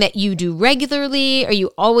something that you do regularly? Are you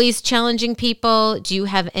always challenging people? Do you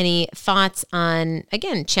have any thoughts on,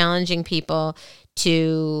 again, challenging people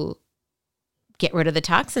to get rid of the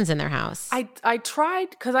toxins in their house? I tried,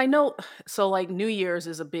 because I know, so like New Year's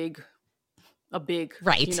is a big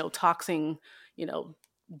right, toxin,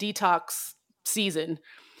 detox season.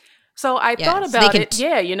 So I thought about it.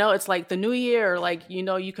 It's like the New Year, like,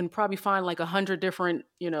 you can probably find like 100 different,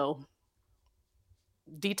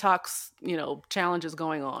 detox, challenges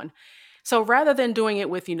going on. So rather than doing it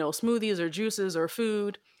with, smoothies or juices or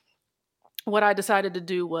food, what I decided to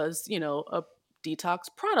do was, a detox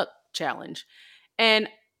product challenge. And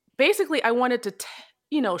basically I wanted to,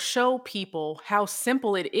 show people how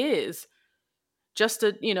simple it is just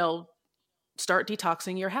to, start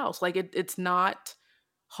detoxing your house. Like it's not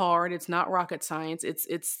hard. It's not rocket science.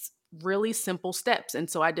 It's really simple steps. And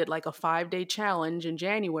so I did like a 5-day challenge in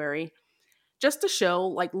January, just to show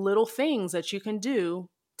like little things that you can do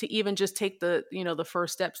to even just take the, the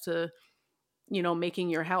first steps to, making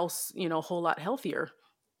your house, a whole lot healthier.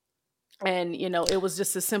 And, it was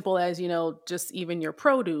just as simple as, just even your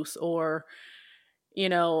produce, or,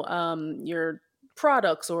 your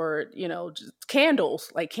products, or, just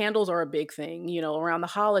candles. Like candles are a big thing, around the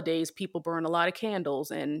holidays, people burn a lot of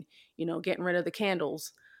candles, and, getting rid of the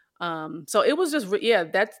candles. So it was just,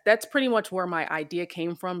 that's pretty much where my idea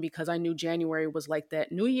came from, because I knew January was like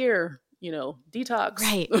that New Year, detox.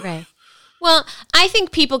 Right. Well, I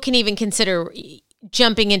think people can even consider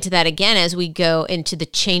jumping into that again as we go into the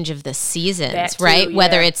change of the seasons, too, right? yeah.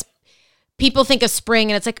 Whether it's people think of spring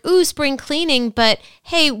and it's like, ooh, spring cleaning. But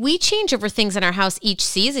hey, we change over things in our house each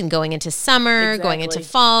season, going into summer, going into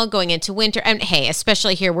fall, going into winter. And hey,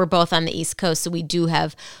 especially here, we're both on the East Coast, so we do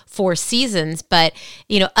have 4 seasons. But,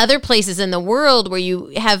 other places in the world where you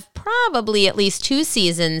have probably at least 2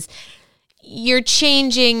 seasons, you're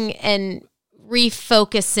changing and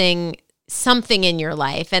refocusing something in your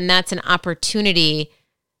life. And that's an opportunity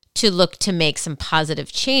to look to make some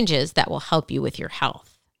positive changes that will help you with your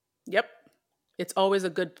health. Yep. It's always a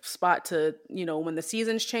good spot to, when the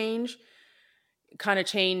seasons change, kind of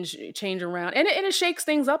change around. And it shakes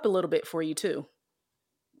things up a little bit for you too,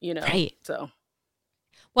 Right. So.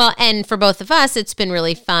 Well, and for both of us, it's been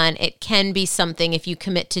really fun. It can be something if you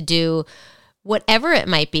commit to do whatever it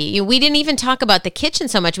might be. We didn't even talk about the kitchen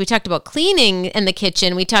so much. We talked about cleaning in the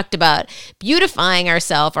kitchen. We talked about beautifying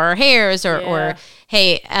ourselves, our hairs, or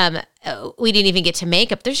hey, we didn't even get to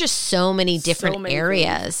makeup. There's just so many different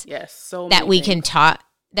areas that we can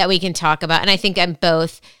talk about. And I think I'm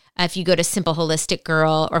both. If you go to Simple Holistic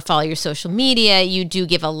Girl or follow your social media, you do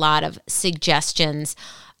give a lot of suggestions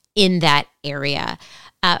in that area.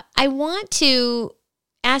 I want to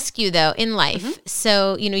ask you though, in life,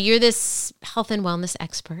 so, you're this health and wellness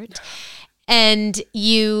expert and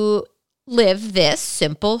you live this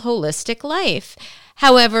simple, holistic life.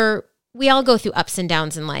 However, we all go through ups and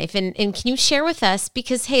downs in life. And can you share with us,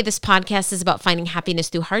 because, hey, this podcast is about finding happiness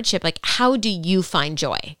through hardship. Like, how do you find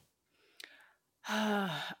joy?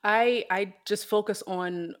 I just focus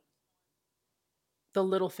on the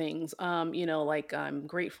little things, like I'm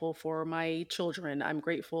grateful for my children. I'm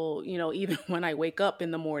grateful, even when I wake up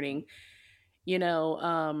in the morning,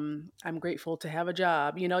 I'm grateful to have a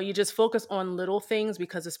job. You just focus on little things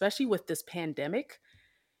because especially with this pandemic,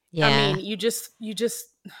 I mean, you just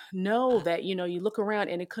know that, you look around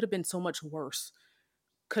and it could have been so much worse.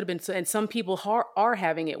 Could have been so, and some people are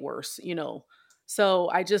having it worse, So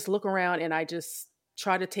I just look around and I just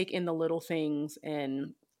try to take in the little things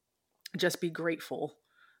and just be grateful,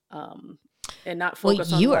 and not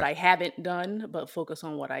focus on what I haven't done, but focus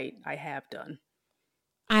on what I have done.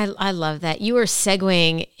 I love that. You are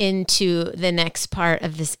segueing into the next part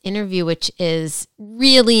of this interview, which is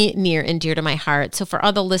really near and dear to my heart. So for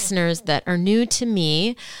all the listeners that are new to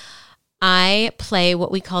me, I play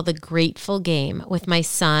what we call the grateful game with my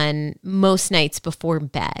son most nights before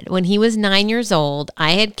bed. When he was 9 years old,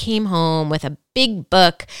 I had came home with a big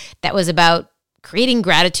book that was about creating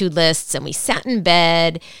gratitude lists, and we sat in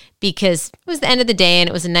bed because it was the end of the day and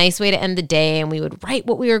it was a nice way to end the day, and we would write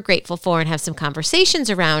what we were grateful for and have some conversations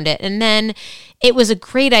around it. And then it was a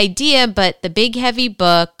great idea, but the big heavy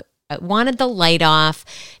book, I wanted the light off.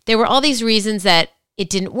 There were all these reasons that it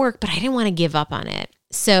didn't work, but I didn't want to give up on it.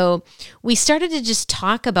 So we started to just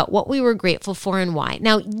talk about what we were grateful for and why.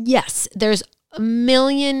 Now, yes, there's a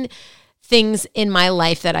million things in my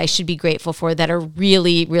life that I should be grateful for that are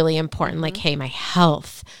really, really important. Like, hey, my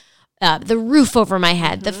health, the roof over my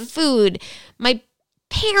head, the food, my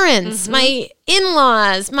parents, my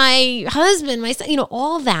in-laws, my husband, my son,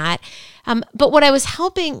 all that. But what I was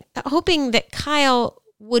hoping that Kyle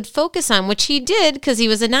would focus on, which he did because he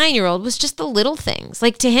was a 9-year-old, was just the little things.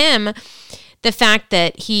 Like, to him, the fact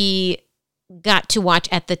that he got to watch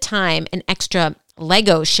at the time an extra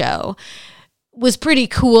Lego show was pretty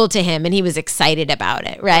cool to him, and he was excited about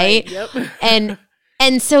it, right? Yep.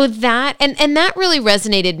 and so that and that really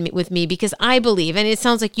resonated with me, because I believe, and it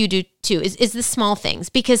sounds like you do too, is the small things.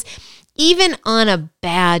 Because even on a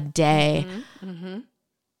bad day,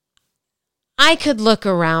 I could look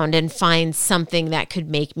around and find something that could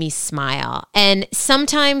make me smile. And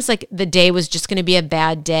sometimes, like, the day was just going to be a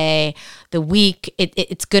bad day. The week,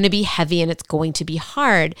 it's going to be heavy and it's going to be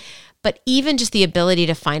hard. But even just the ability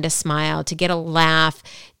to find a smile, to get a laugh,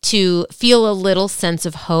 to feel a little sense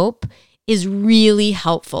of hope is really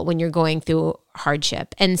helpful when you're going through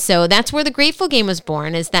hardship. And so that's where the Grateful Game was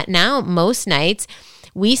born, is that now most nights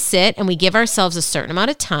we sit and we give ourselves a certain amount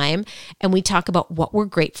of time and we talk about what we're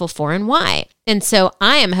grateful for and why. And so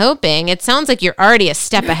I am hoping, it sounds like you're already a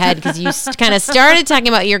step ahead because you kind of started talking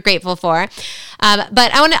about what you're grateful for.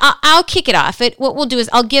 But I'll kick it off. What we'll do is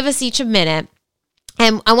I'll give us each a minute.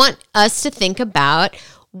 And I want us to think about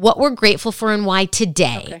what we're grateful for and why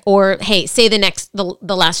today, okay. Or hey, say the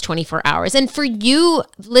last 24 hours. And for you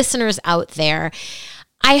listeners out there,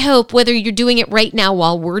 I hope whether you're doing it right now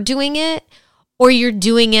while we're doing it, or you're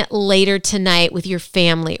doing it later tonight with your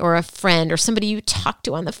family or a friend or somebody you talk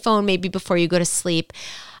to on the phone, maybe before you go to sleep,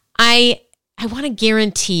 I want to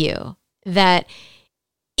guarantee you that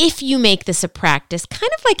if you make this a practice,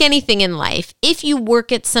 kind of like anything in life, if you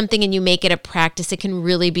work at something and you make it a practice, it can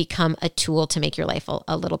really become a tool to make your life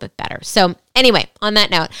a little bit better. So anyway, on that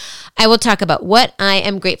note, I will talk about what I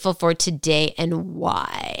am grateful for today and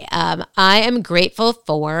why. I am grateful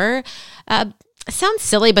for, it sounds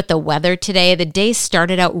silly, but the weather today. The day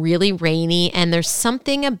started out really rainy, and there's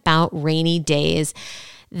something about rainy days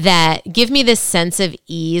that give me this sense of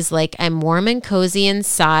ease, like I'm warm and cozy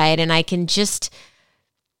inside, and I can just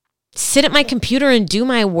sit at my computer and do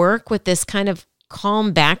my work with this kind of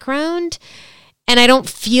calm background. And I don't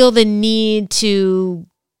feel the need to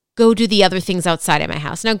go do the other things outside of my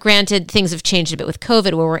house. Now, granted, things have changed a bit with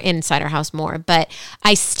COVID where we're inside our house more, but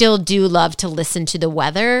I still do love to listen to the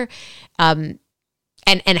weather and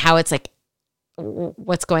how it's like,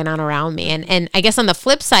 what's going on around me. And I guess on the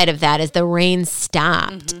flip side of that is the rain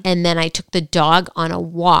stopped. And then I took the dog on a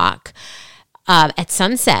walk at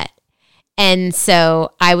sunset. And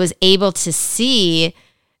so I was able to see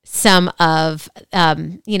some of,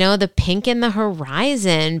 the pink in the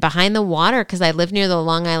horizon behind the water because I live near the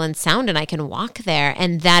Long Island Sound and I can walk there.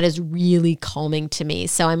 And that is really calming to me.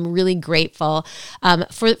 So I'm really grateful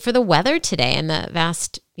for the weather today and the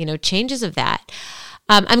vast, changes of that.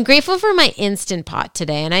 I'm grateful for my Instant Pot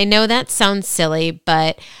today. And I know that sounds silly,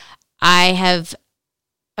 but I'm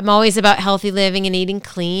always about healthy living and eating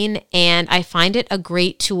clean. And I find it a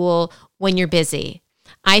great tool when you're busy.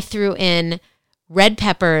 I threw in red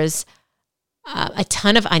peppers, a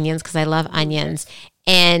ton of onions because I love onions.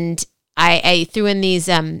 And I threw in these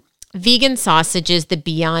vegan sausages, the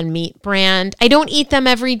Beyond Meat brand. I don't eat them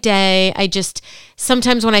every day.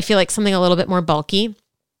 Sometimes when I feel like something a little bit more bulky,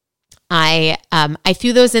 I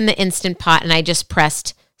threw those in the Instant Pot and I just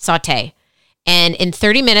pressed saute. And in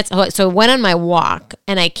 30 minutes, so I went on my walk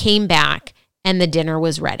and I came back and the dinner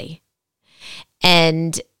was ready.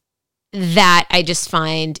 And that I just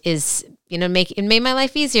find is, it made my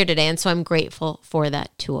life easier today. And so I'm grateful for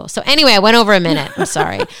that tool. So anyway, I went over a minute. I'm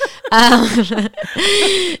sorry.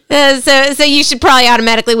 So you should probably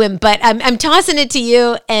automatically win, but I'm tossing it to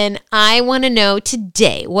you. And I want to know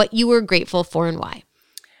today what you were grateful for and why.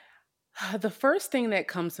 The first thing that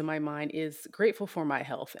comes to my mind is grateful for my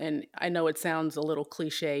health. And I know it sounds a little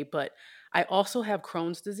cliche, but I also have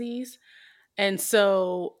Crohn's disease. And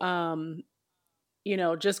so,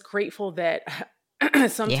 just grateful that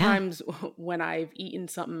sometimes when I've eaten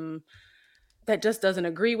something that just doesn't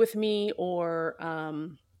agree with me, or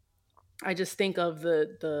I just think of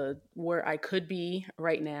the where I could be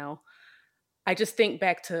right now. I just think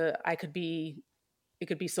back to it could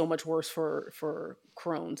be so much worse for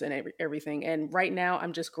Crohn's and everything. And right now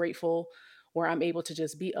I'm just grateful where I'm able to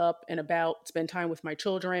just be up and about, spend time with my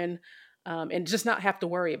children, and just not have to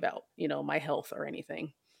worry about, my health or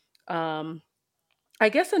anything. I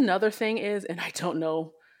guess another thing is, and I don't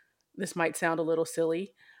know, this might sound a little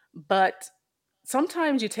silly, but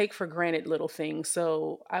sometimes you take for granted little things.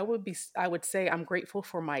 So I would say I'm grateful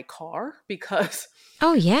for my car because,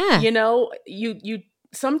 oh yeah, you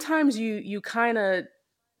sometimes you kind of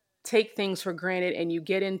take things for granted and you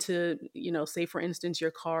get into, say for instance,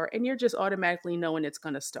 your car and you're just automatically knowing it's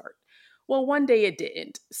going to start. Well, one day it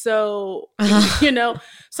didn't. So,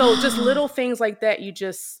 so just little things like that, you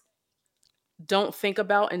just don't think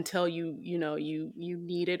about until you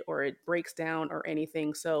need it or it breaks down or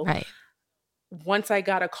anything. So right. Once I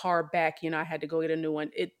got a car back, I had to go get a new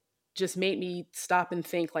one. It just made me stop and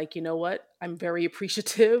think like, you know what? I'm very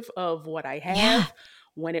appreciative of what I have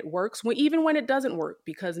when it works, even when it doesn't work,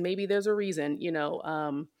 because maybe there's a reason,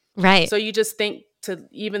 right. So you just think to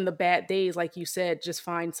even the bad days, like you said, just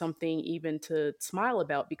find something even to smile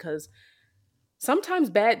about, because sometimes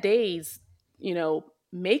bad days,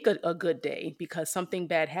 make a good day because something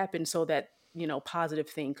bad happened so that, positive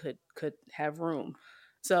thing could have room.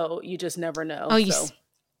 So you just never know. Oh,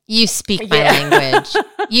 you speak my language.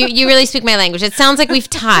 You really speak my language. It sounds like we've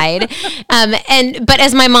tied. But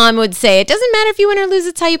as my mom would say, it doesn't matter if you win or lose,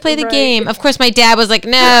 it's how you play the game. Of course, my dad was like,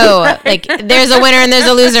 no, like there's a winner and there's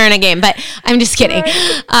a loser in a game, but I'm just kidding.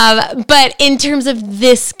 Right. But in terms of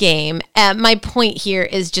this game, my point here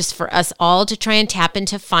is just for us all to try and tap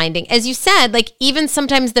into finding, as you said, like even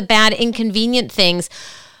sometimes the bad, inconvenient things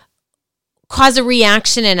cause a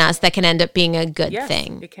reaction in us that can end up being a good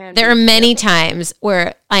thing. There are many times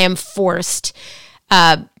where I am forced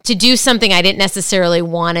to do something I didn't necessarily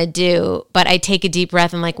want to do, but I take a deep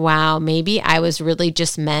breath and like, wow, maybe I was really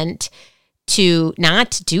just meant to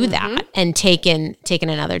not do that and taken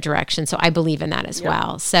another direction. So I believe in that as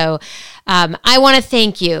well. So I want to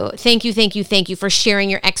thank you for sharing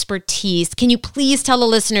your expertise. Can you please tell the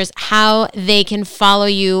listeners how they can follow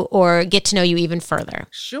you or get to know you even further?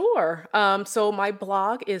 Sure. So my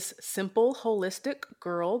blog is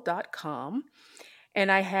simpleholisticgirl.com. And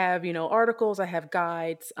I have, articles, I have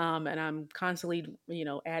guides, and I'm constantly,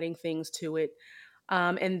 adding things to it.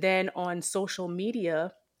 And then on social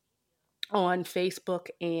media, on Facebook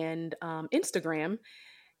and Instagram,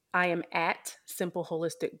 I am at Simple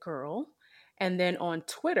Holistic Girl. And then on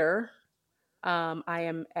Twitter, I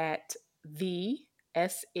am at the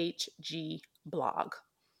SHG blog.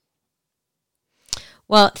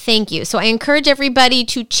 Well, thank you. So I encourage everybody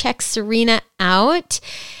to check Serena out.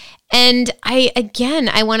 And I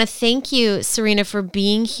want to thank you, Serena, for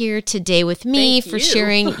being here today with me, for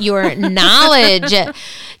sharing your knowledge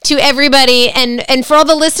to everybody. And for all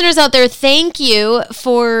the listeners out there, thank you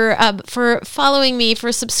for following me,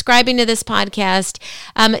 for subscribing to this podcast.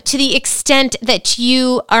 To the extent that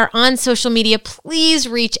you are on social media, please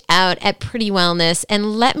reach out at Pretty Wellness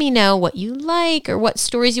and let me know what you like or what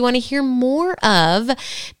stories you want to hear more of,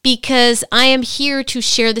 because I am here to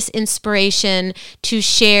share this inspiration, to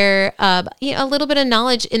share a little bit of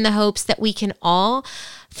knowledge in the hopes that we can all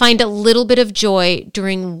find a little bit of joy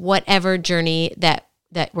during whatever journey that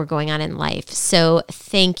we're going on in life. So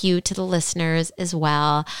thank you to the listeners as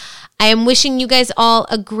well. I am wishing you guys all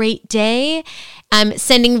a great day. I'm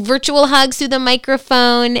sending virtual hugs through the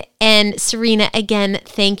microphone. And Serena, again,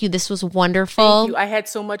 thank you. This was wonderful. Thank you. I had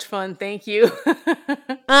so much fun. Thank you.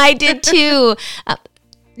 I did too.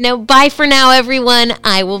 Now, bye for now, everyone.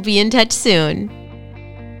 I will be in touch soon.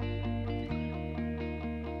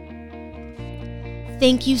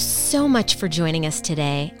 Thank you so much for joining us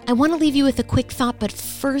today. I want to leave you with a quick thought, but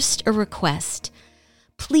first a request.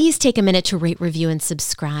 Please take a minute to rate, review, and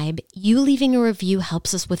subscribe. You leaving a review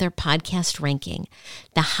helps us with our podcast ranking.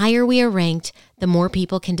 The higher we are ranked, the more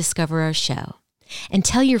people can discover our show. And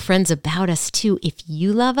tell your friends about us too. If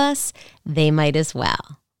you love us, they might as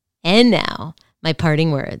well. And now, my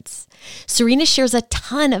parting words. Serena shares a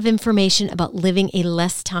ton of information about living a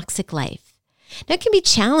less toxic life. Now, it can be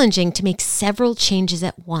challenging to make several changes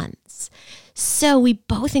at once. So we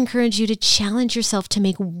both encourage you to challenge yourself to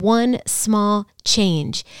make one small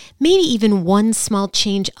change, maybe even one small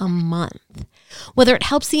change a month. Whether it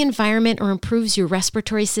helps the environment or improves your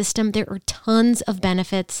respiratory system, there are tons of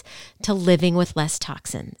benefits to living with less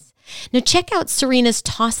toxins. Now, check out Serena's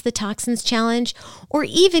Toss the Toxins Challenge, or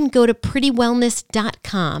even go to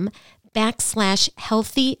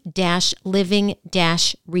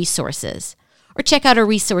prettywellness.com/healthy-living-resources. Or check out our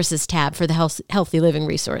resources tab for the healthy living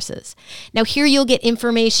resources. Now, here you'll get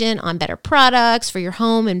information on better products for your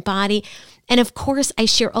home and body. And of course, I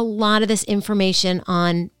share a lot of this information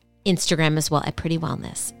on Instagram as well at Pretty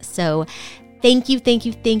Wellness. So thank you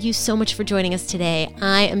so much for joining us today.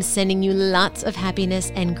 I am sending you lots of happiness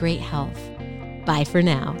and great health. Bye for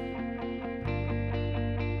now.